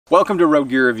Welcome to Road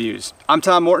Gear Reviews. I'm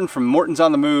Tom Morton from Mortons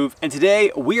on the Move, and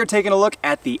today we are taking a look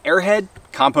at the Air Head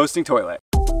Composting Toilet.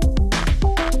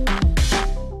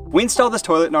 We installed this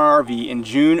toilet in our RV in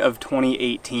June of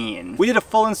 2018. We did a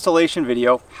full installation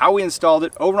video, how we installed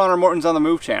it, over on our Mortons on the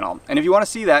Move channel. And if you want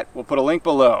to see that, we'll put a link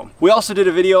below. We also did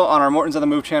a video on our Mortons on the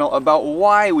Move channel about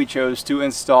why we chose to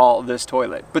install this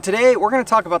toilet. But today, we're going to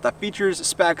talk about the features,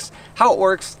 specs, how it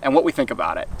works, and what we think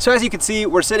about it. So as you can see,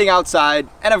 we're sitting outside,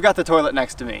 and I've got the toilet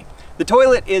next to me. The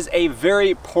toilet is a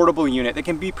very portable unit that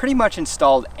can be pretty much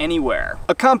installed anywhere.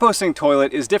 A composting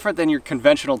toilet is different than your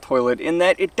conventional toilet in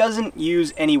that it doesn't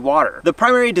use any water. The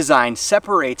primary design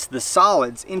separates the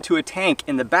solids into a tank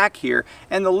in the back here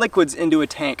and the liquids into a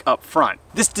tank up front.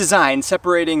 This design,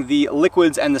 separating the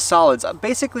liquids and the solids,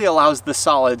 basically allows the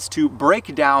solids to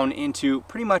break down into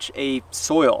pretty much a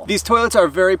soil. These toilets are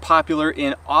very popular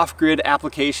in off-grid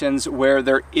applications where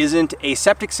there isn't a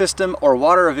septic system or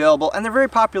water available, and they're very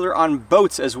popular on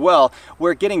boats as well,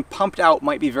 where getting pumped out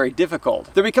might be very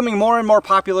difficult. They're becoming more and more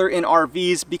popular in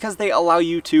RVs because they allow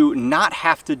you to not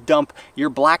have to dump your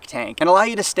black tank and allow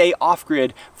you to stay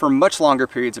off-grid for much longer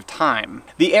periods of time.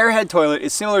 The Air Head toilet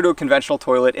is similar to a conventional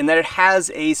toilet in that it has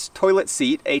a toilet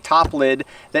seat, a top lid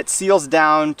that seals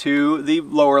down to the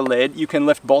lower lid. You can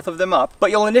lift both of them up, but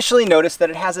you'll initially notice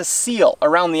that it has a seal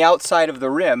around the outside of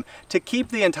the rim to keep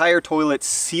the entire toilet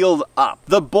sealed up.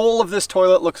 The bowl of this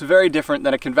toilet looks very different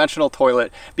than a conventional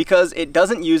toilet because it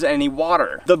doesn't use any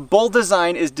water. The bowl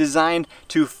design is designed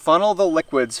to funnel the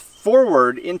liquids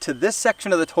forward into this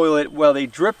section of the toilet while they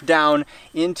drip down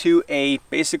into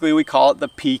basically we call it the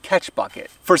pee catch bucket.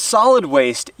 For solid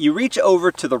waste, you reach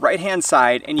over to the right-hand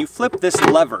side and you flip this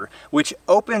lever, which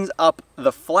opens up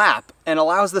the flap and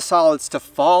allows the solids to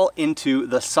fall into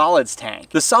the solids tank.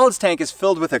 The solids tank is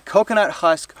filled with a coconut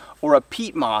husk or a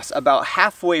peat moss about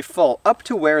halfway full, up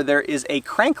to where there is a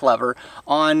crank lever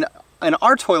on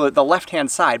our toilet, the left-hand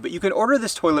side, but you can order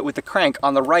this toilet with the crank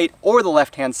on the right or the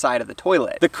left-hand side of the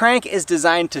toilet. The crank is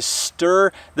designed to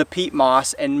stir the peat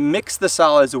moss and mix the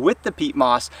solids with the peat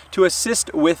moss to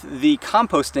assist with the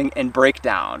composting and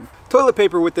breakdown. Toilet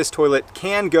paper with this toilet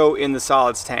can go in the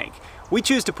solids tank. We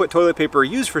choose to put toilet paper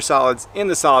used for solids in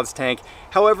the solids tank.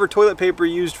 However, toilet paper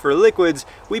used for liquids,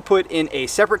 we put in a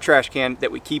separate trash can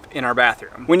that we keep in our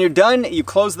bathroom. When you're done, you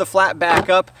close the flap back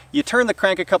up, you turn the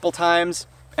crank a couple times,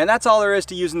 and that's all there is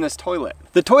to using this toilet.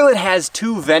 The toilet has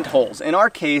two vent holes. In our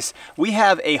case, we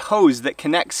have a hose that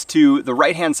connects to the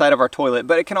right-hand side of our toilet,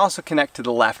 but it can also connect to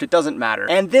the left. It doesn't matter.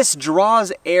 And this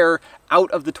draws air out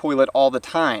of the toilet all the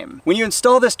time. When you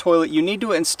install this toilet, you need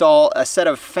to install a set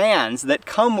of fans that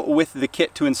come with the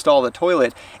kit to install the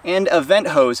toilet and a vent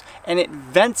hose, and it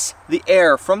vents the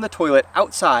air from the toilet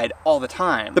outside all the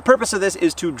time. The purpose of this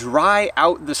is to dry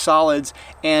out the solids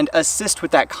and assist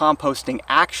with that composting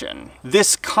action.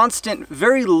 This constant,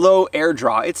 very low air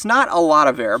draw, it's not a lot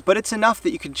of air, but it's enough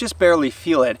that you can just barely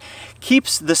feel it,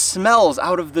 keeps the smells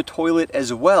out of the toilet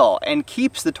as well, and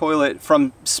keeps the toilet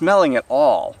from smelling at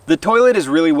all. The toilet is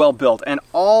really well built, and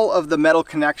all of the metal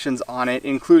connections on it,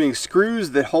 including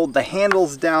screws that hold the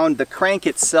handles down, the crank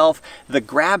itself, the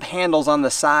grab handles on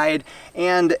the side,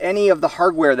 and any of the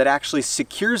hardware that actually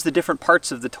secures the different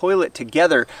parts of the toilet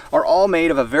together, are all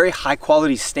made of a very high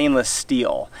quality stainless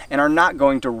steel and are not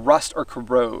going to rust or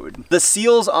corrode. The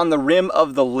seals on the rim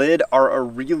of the lid are a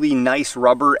really nice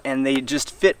rubber, and they just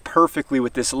fit perfectly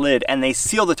with this lid, and they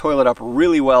seal the toilet up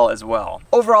really well as well.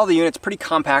 Overall, the unit's pretty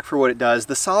compact for what it does.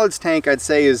 The solids tank, I'd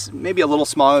say, is maybe a little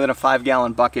smaller than a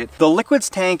 5-gallon bucket. The liquids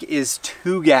tank is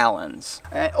 2 gallons.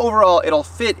 Overall, it'll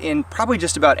fit in probably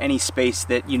just about any space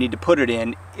that you need to put it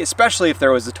in, especially if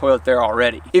there was a toilet there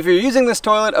already. If you're using this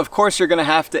toilet, of course you're gonna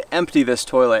have to empty this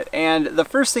toilet, and the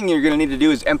first thing you're gonna need to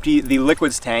do is empty the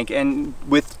liquids tank, and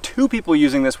with 2 people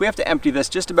using this, we have to empty this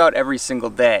just about every single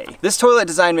day. This toilet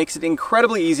design makes it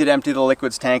incredibly easy to empty the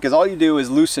liquids tank, as all you do is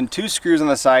loosen 2 screws on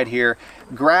the side here,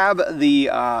 grab the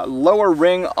lower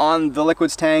ring on the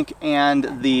liquids tank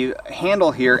and the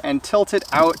handle here and tilt it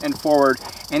out and forward,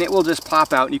 and it will just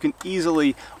pop out, and you can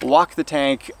easily walk the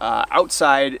tank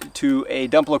outside to a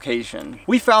dump location.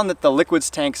 We found that the liquids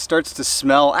tank starts to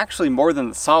smell actually more than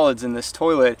the solids in this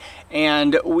toilet,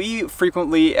 and we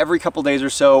frequently, every couple days or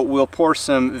so, will pour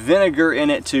some vinegar in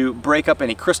it to break up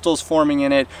any crystals forming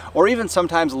in it, or even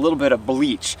sometimes a little bit of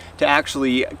bleach to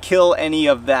actually kill any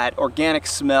of that organic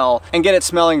smell and get it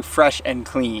smelling fresh and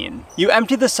clean. You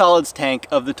empty the solids tank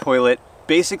of the toilet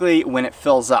basically when it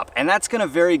fills up, and that's going to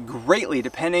vary greatly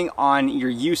depending on your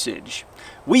usage.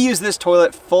 We use this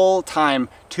toilet full time,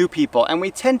 2 people, and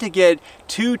we tend to get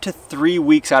 2 to 3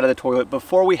 weeks out of the toilet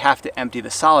before we have to empty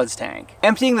the solids tank.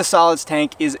 Emptying the solids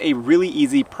tank is a really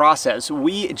easy process.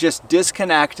 We just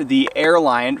disconnect the air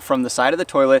line from the side of the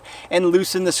toilet and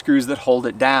loosen the screws that hold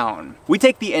it down. We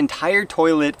take the entire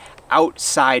toilet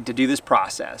outside to do this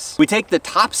process. We take the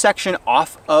top section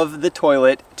off of the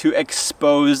toilet to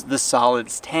expose the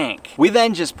solids tank. We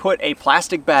then just put a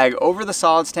plastic bag over the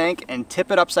solids tank and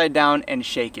tip it upside down and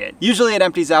shake it. Usually it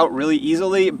empties out really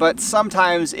easily, but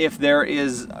sometimes if there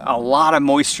is a lot of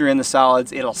moisture in the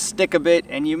solids, it'll stick a bit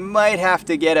and you might have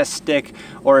to get a stick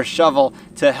or a shovel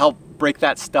to help break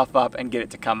that stuff up and get it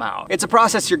to come out. It's a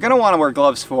process you're gonna wanna wear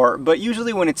gloves for, but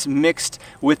usually when it's mixed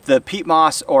with the peat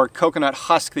moss or coconut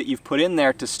husk that you've put in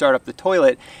there to start up the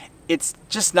toilet, it's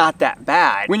just not that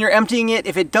bad. When you're emptying it,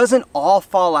 if it doesn't all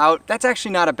fall out, that's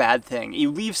actually not a bad thing. You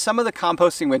leave some of the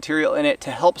composting material in it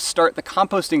to help start the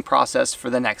composting process for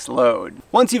the next load.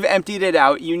 Once you've emptied it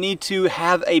out, you need to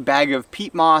have a bag of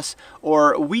peat moss,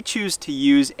 or we choose to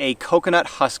use a coconut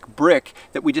husk brick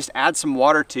that we just add some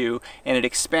water to, and it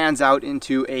expands out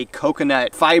into a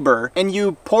coconut fiber, and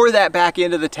you pour that back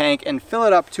into the tank and fill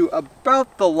it up to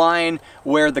about the line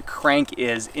where the crank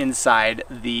is inside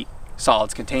the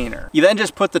solids container. You then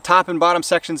just put the top and bottom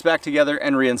sections back together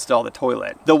and reinstall the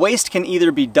toilet. The waste can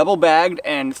either be double bagged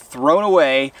and thrown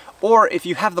away, or if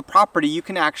you have the property, you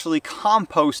can actually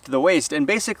compost the waste and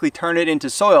basically turn it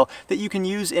into soil that you can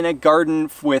use in a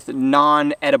garden with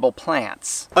non-edible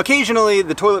plants. Occasionally,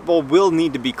 the toilet bowl will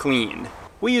need to be cleaned.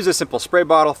 We use a simple spray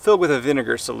bottle filled with a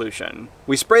vinegar solution.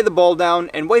 We spray the bowl down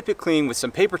and wipe it clean with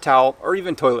some paper towel or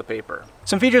even toilet paper.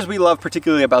 Some features we love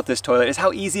particularly about this toilet is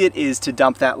how easy it is to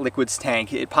dump that liquids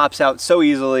tank. It pops out so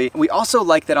easily. We also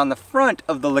like that on the front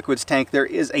of the liquids tank there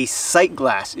is a sight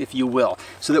glass, if you will,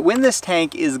 so that when this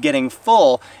tank is getting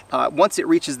full, once it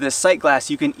reaches this sight glass,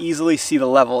 you can easily see the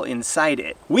level inside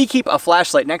it. We keep a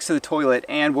flashlight next to the toilet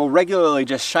and will regularly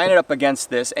just shine it up against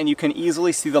this, and you can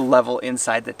easily see the level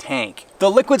inside the tank.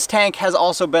 The liquids tank has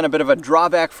also been a bit of a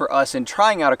drawback for us in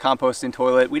trying out a composting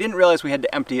toilet. We didn't realize we had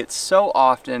to empty it so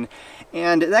often,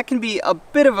 and that can be a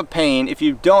bit of a pain if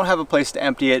you don't have a place to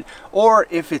empty it, or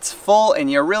if it's full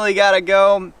and you really gotta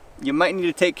go, you might need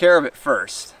to take care of it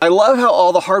first. I love how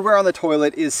all the hardware on the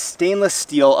toilet is stainless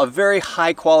steel, a very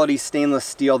high quality stainless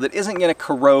steel that isn't gonna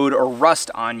corrode or rust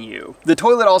on you. The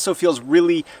toilet also feels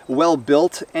really well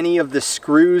built. Any of the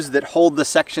screws that hold the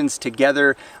sections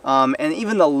together, and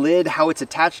even the lid, how it's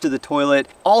attached to the toilet,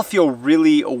 all feel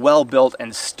really well built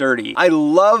and sturdy. I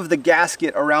love the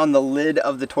gasket around the lid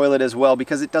of the toilet as well,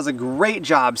 because it does a great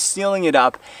job sealing it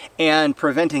up and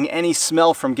preventing any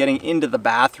smell from getting into the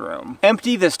bathroom.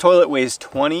 Empty, this toilet weighs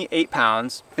 28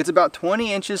 pounds. It's about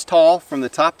 20 inches tall from the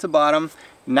top to bottom,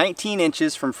 19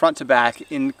 inches from front to back,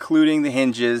 including the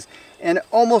hinges, and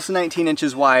almost 19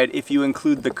 inches wide if you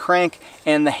include the crank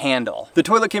and the handle. The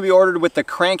toilet can be ordered with the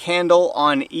crank handle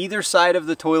on either side of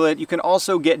the toilet. You can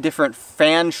also get different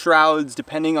fan shrouds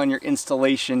depending on your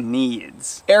installation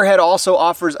needs. Air Head also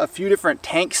offers a few different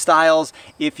tank styles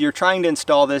if you're trying to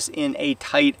install this in a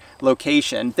tight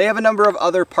location. They have a number of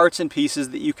other parts and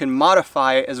pieces that you can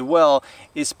modify as well,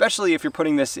 especially if you're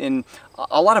putting this in.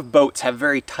 A lot of boats have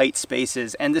very tight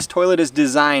spaces, and this toilet is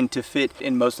designed to fit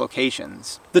in most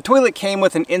locations. The toilet came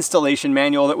with an installation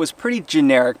manual that was pretty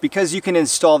generic because you can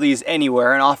install these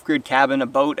anywhere, an off-grid cabin, a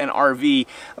boat, an RV,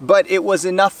 but it was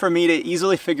enough for me to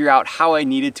easily figure out how I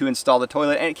needed to install the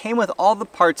toilet, and it came with all the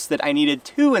parts that I needed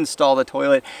to install the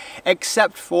toilet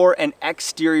except for an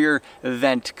exterior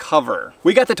vent cover.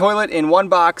 We got the toilet in one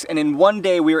box, and in one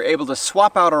day we were able to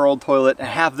swap out our old toilet and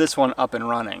have this one up and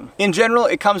running. In general,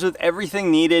 it comes with everything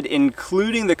needed,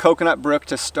 including the coconut brook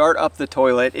to start up the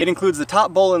toilet. It includes the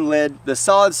top bowl and lid, the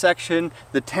solid section,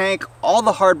 the tank, all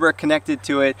the hardware connected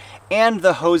to it, and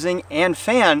the hosing and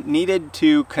fan needed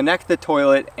to connect the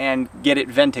toilet and get it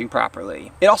venting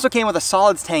properly. It also came with a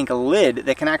solids tank lid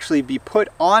that can actually be put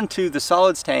onto the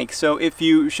solids tank, so if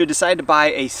you should decide to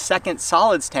buy a second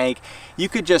solids tank, you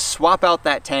could just swap out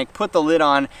that tank, put the lid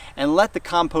on, and let the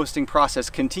composting process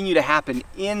continue to happen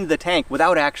in the tank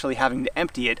without actually having to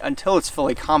empty it until it's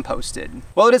fully composted.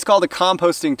 While it is called a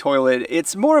composting toilet,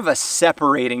 it's more of a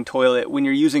separating toilet when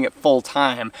you're using it full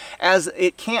time, as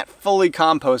it can't fully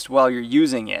compost while you're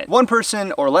using it. One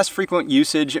person or less frequent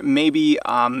usage, maybe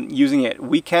using it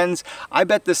weekends, I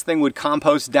bet this thing would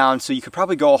compost down so you could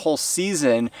probably go a whole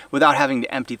season without having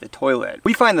to empty the toilet.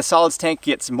 We find the solids tank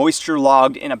gets moisture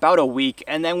logged in about a week,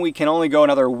 and then we can only go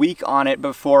another week on it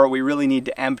before we really need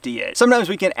to empty it. Sometimes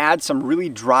we can add some really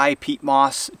dry peat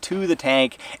moss to the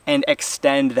tank and and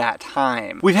extend that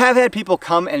time. We have had people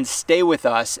come and stay with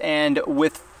us, and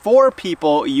with 4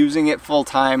 people using it full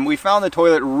time, we found the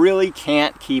toilet really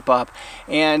can't keep up,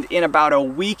 and in about a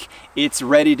week it's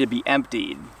ready to be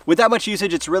emptied. With that much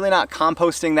usage, it's really not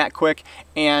composting that quick,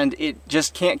 and it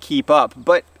just can't keep up,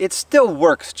 but it still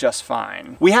works just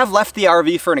fine. We have left the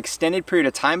RV for an extended period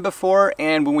of time before,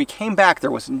 and when we came back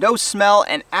there was no smell,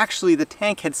 and actually the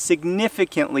tank had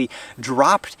significantly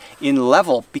dropped in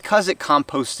level because it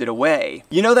composted away.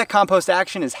 You know that compost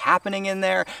action is happening in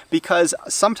there because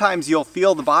sometimes you'll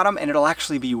feel the bottom and it'll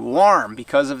actually be warm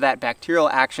because of that bacterial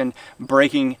action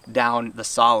breaking down the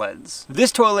solids.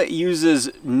 This toilet uses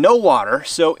no water,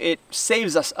 so it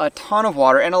saves us a ton of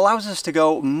water and allows us to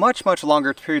go much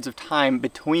longer periods of time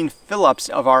between fill-ups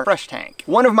of our fresh tank.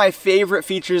 One of my favorite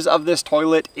features of this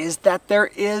toilet is that there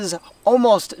is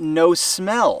almost no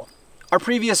smell. Our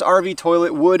previous RV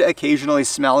toilet would occasionally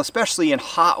smell, especially in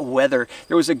hot weather.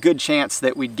 There was a good chance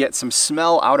that we'd get some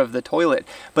smell out of the toilet.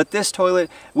 But this toilet,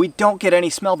 we don't get any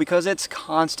smell because it's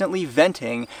constantly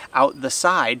venting out the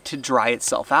side to dry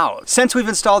itself out. Since we've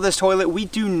installed this toilet, we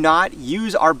do not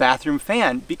use our bathroom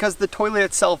fan because the toilet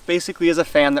itself basically is a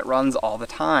fan that runs all the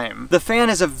time. The fan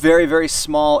is a very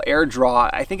small air draw.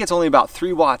 I think it's only about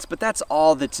 3 watts, but that's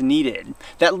all that's needed.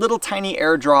 That little tiny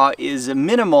air draw is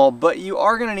minimal, but you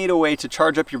are gonna need a way to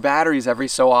charge up your batteries every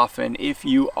so often if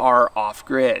you are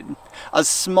off-grid. A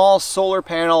small solar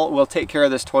panel will take care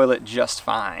of this toilet just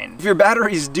fine. If your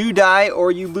batteries do die or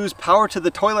you lose power to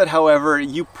the toilet, however,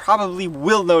 you probably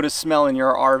will notice smell in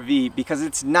your RV because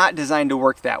it's not designed to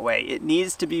work that way. It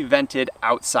needs to be vented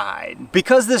outside.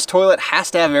 Because this toilet has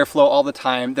to have airflow all the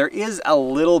time, there is a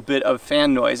little bit of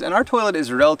fan noise, and our toilet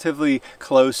is relatively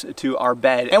close to our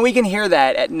bed, and we can hear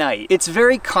that at night. It's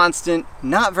very constant,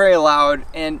 not very loud,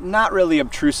 and not really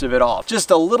obtrusive at all. Just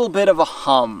a little bit of a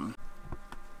hum.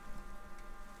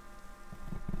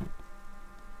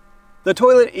 The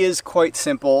toilet is quite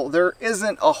simple. There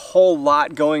isn't a whole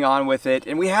lot going on with it,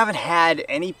 and we haven't had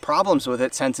any problems with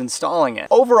it since installing it.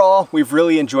 Overall, we've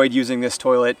really enjoyed using this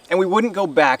toilet, and we wouldn't go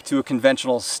back to a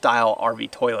conventional style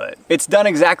RV toilet. It's done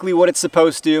exactly what it's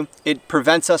supposed to. It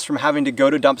prevents us from having to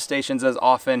go to dump stations as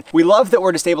often. We love that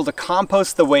we're just able to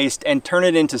compost the waste and turn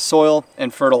it into soil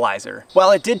and fertilizer.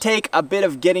 While it did take a bit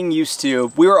of getting used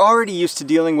to, we were already used to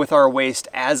dealing with our waste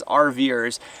as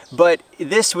RVers, but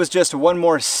this was just one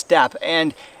more step,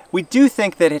 and we do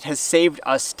think that it has saved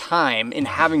us time in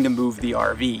having to move the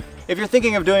RV. If you're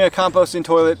thinking of doing a composting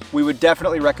toilet, we would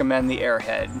definitely recommend the Air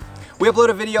Head. We upload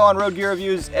a video on road gear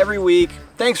reviews every week.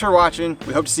 Thanks for watching.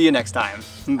 We hope to see you next time.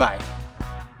 Bye.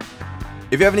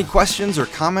 If you have any questions or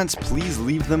comments, please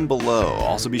leave them below.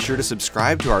 Also be sure to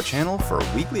subscribe to our channel for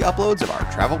weekly uploads of our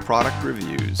travel product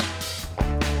reviews.